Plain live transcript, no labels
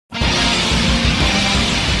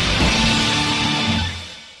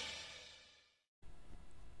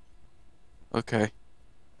Okay.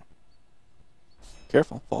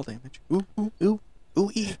 Careful, fall damage. Ooh, ooh, ooh,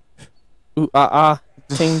 ooh, ee. Ooh, ah, ah.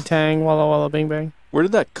 Ting, tang, walla, walla, bing, bang. Where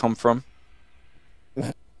did that come from?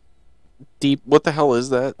 Deep. What the hell is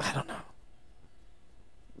that? I don't know.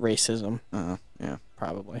 Racism. Yeah.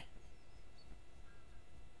 Probably.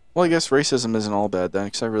 Well, I guess racism isn't all bad then,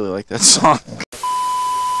 because I really like that song.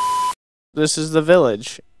 This is the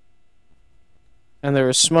village. And there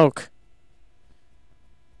is smoke.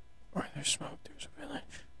 Where there's smoke, there's a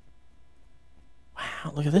village.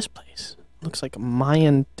 Wow, look at this place. Looks like a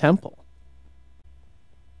Mayan temple.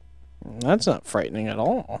 That's not frightening at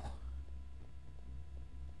all.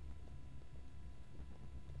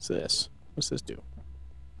 What's this? What's this do?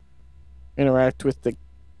 Interact with the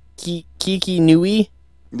Kiki Nui.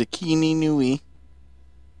 The Kini Nui.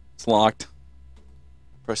 It's locked.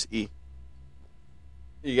 Press E.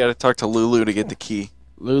 You gotta talk to Lulu to get the key.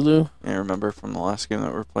 Lulu? I remember from the last game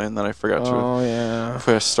that we were playing that I forgot to. Oh, yeah. I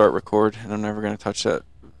forgot to start record, and I'm never gonna touch that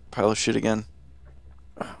pile of shit again.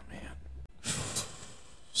 Oh, man.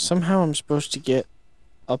 Somehow I'm supposed to get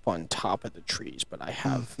up on top of the trees, but I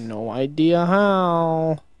have no idea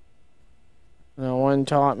how. No one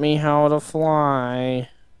taught me how to fly.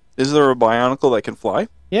 Is there a Bionicle that can fly?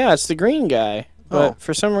 Yeah, it's the green guy. But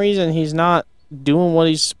for some reason, he's not doing what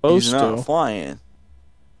he's supposed to. He's not flying.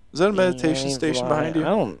 Is that a meditation station behind you? I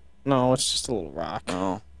don't know. It's just a little rock.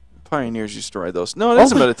 Oh. Pioneers used to ride those. No, it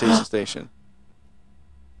is a meditation station.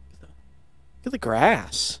 Look at the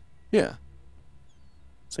grass. Yeah.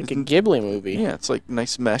 It's like a Ghibli movie. Yeah, it's like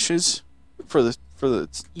nice meshes for the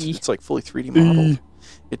it's like fully 3D modeled.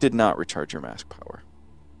 It did not recharge your mask power.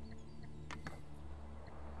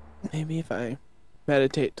 Maybe if I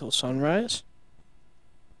meditate till sunrise.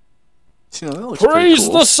 See, no, that looks Praise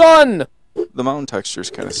pretty cool. the sun! The mountain textures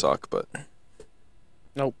kind of suck, but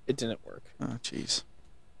Nope, it didn't work. oh jeez.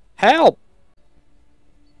 Help!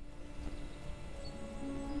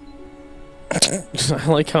 I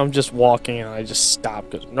like how I'm just walking and I just stop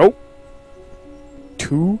because nope.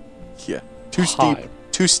 Too Too high. steep.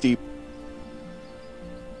 Too steep.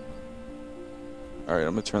 Alright,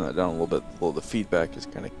 I'm gonna turn that down a little bit. The feedback is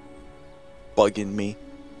kind of bugging me.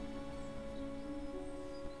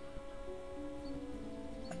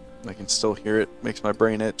 I can still hear it. Makes my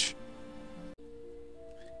brain itch.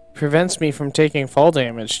 Prevents me from taking fall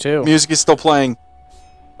damage too. Music is still playing.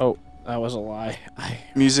 Oh, that was a lie.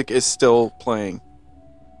 Music is still playing.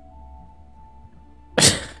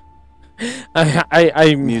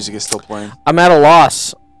 Music is still playing. I'm at a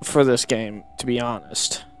loss for this game, to be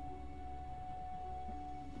honest.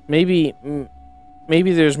 Maybe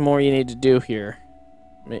there's more you need to do here.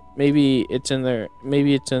 Maybe it's in there.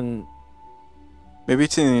 Maybe it's in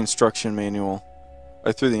the instruction manual.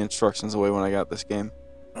 I threw the instructions away when I got this game.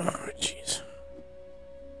 Oh, jeez.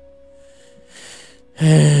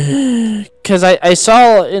 Because I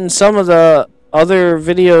saw in some of the other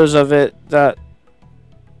videos of it that...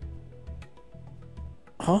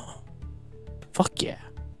 Oh. Fuck yeah.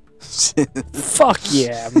 Fuck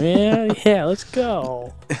yeah, man. Yeah, let's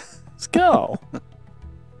go. Let's go.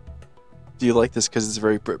 Do you like this because it's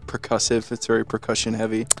very percussive? It's very percussion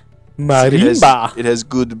heavy. Marimba. It has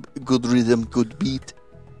good rhythm, good beat.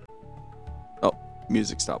 Oh,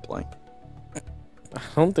 music stopped playing. I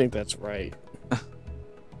don't think that's right.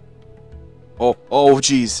 Oh,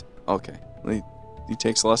 jeez. Okay, he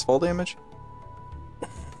takes less fall damage.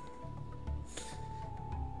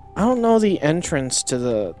 I don't know the entrance to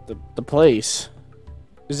the place.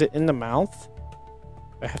 Is it in the mouth?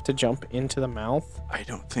 I have to jump into the mouth? I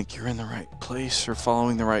don't think you're in the right place or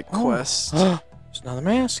following the right quest. There's another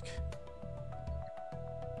mask.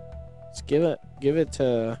 Let's give it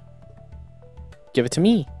to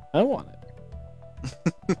me. I want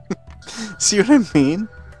it. See what I mean?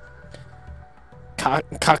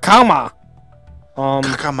 Kakama.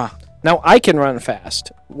 Kakama. Now I can run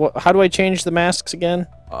fast. How do I change the masks again?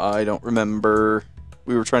 I don't remember.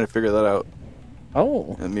 We were trying to figure that out.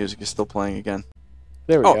 Oh. And the music is still playing again.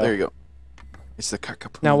 There we go. Oh, there you go. It's the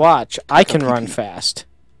Kakapoo. Now watch. I can run fast.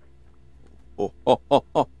 Oh.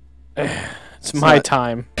 It's my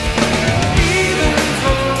time.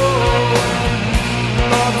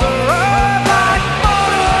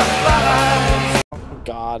 Oh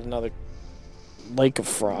God, another Lake of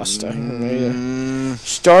Frost. I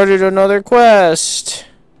started another quest.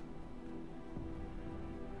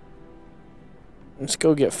 Let's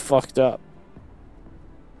go get fucked up.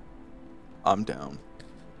 I'm down.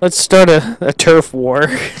 Let's start a turf war.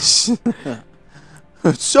 What's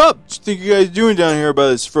up? What you think you guys doing down here by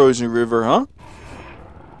this frozen river, huh?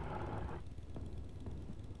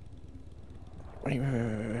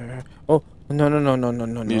 Oh,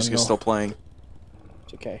 no. Music is still playing.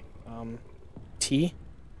 Okay. T.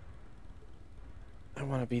 I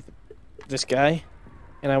want to be this guy,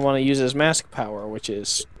 and I want to use his mask power, which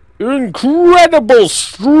is incredible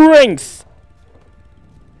strength.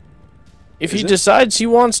 If he decides he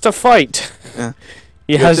wants to fight,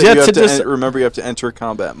 he has yet to decide. Remember, you have to enter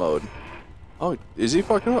combat mode. Oh, is he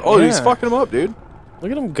fucking him up? Oh, yeah. He's fucking him up, dude.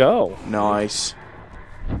 Look at him go. Nice.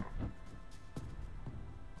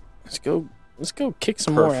 Let's go kick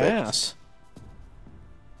some more ass.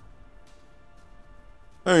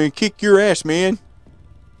 Hey, kick your ass, man.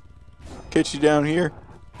 Catch you down here.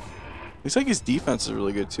 Looks like his defense is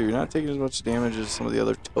really good, too. You're not taking as much damage as some of the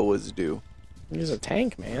other Toas do. He's a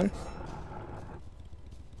tank, man.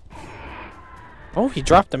 Oh, he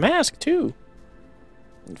dropped the mask, too.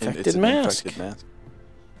 Infected mask. Infected mask.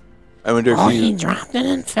 I wonder if he dropped an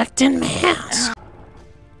infected mask.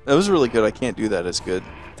 That was really good. I can't do that as good.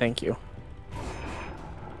 Thank you.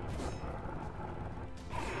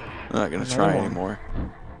 I'm not going to try anymore. I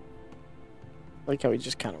like how he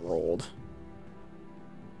just kind of rolled.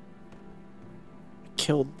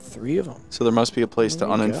 Killed 3 of them. So there must be a place to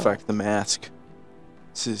uninfect the mask.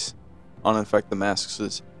 This is uninfect the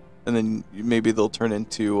masks. And then maybe they'll turn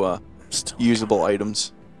into usable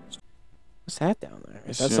items. What's that down there?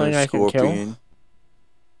 Is that something I can kill?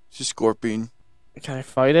 It's a scorpion. Can I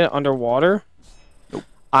fight it underwater? Nope.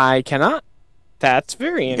 I cannot. That's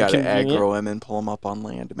very inconvenient. You gotta aggro him and pull him up on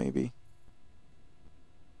land, maybe.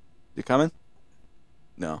 You coming?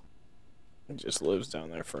 No. It just lives down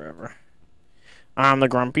there forever. I'm the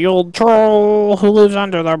grumpy old troll who lives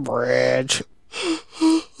under the bridge.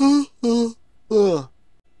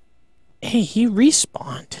 Hey, he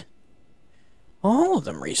respawned. All of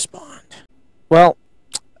them respawned. Well,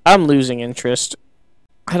 I'm losing interest.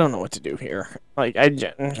 I don't know what to do here. Like, I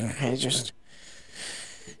just...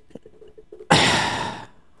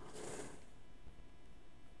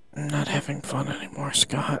 I'm not having fun anymore,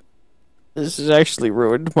 Scott. This has actually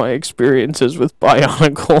ruined my experiences with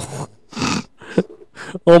Bionicle.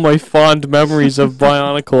 All my fond memories of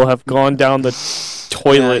Bionicle have gone down the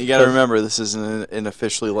toilet. Yeah, you gotta remember, this isn't an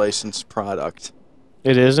officially licensed product.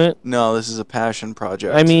 It isn't? No, this is a passion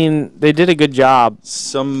project. I mean, they did a good job.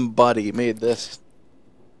 Somebody made this.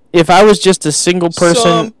 If I was just a single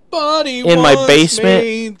person in my basement,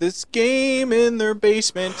 made this game in their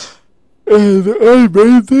basement, and I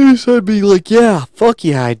made this, I'd be like, yeah, fuck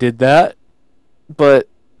yeah, I did that. But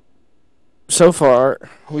so far,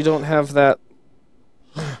 we don't have that.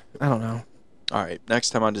 I don't know. All right, next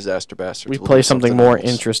time on Disaster Bastards, we play something more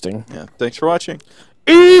interesting. Yeah, thanks for watching.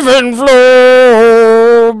 Even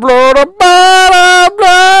flow, blah, blah, blah,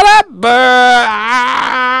 blah, blah.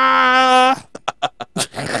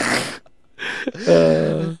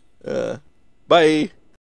 Bye.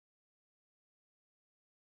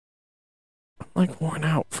 I'm like worn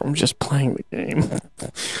out from just playing the game.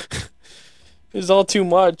 It's all too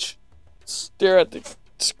much. Stare at the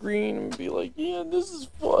screen and be like, yeah, this is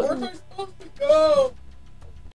fun. Where am I supposed to go?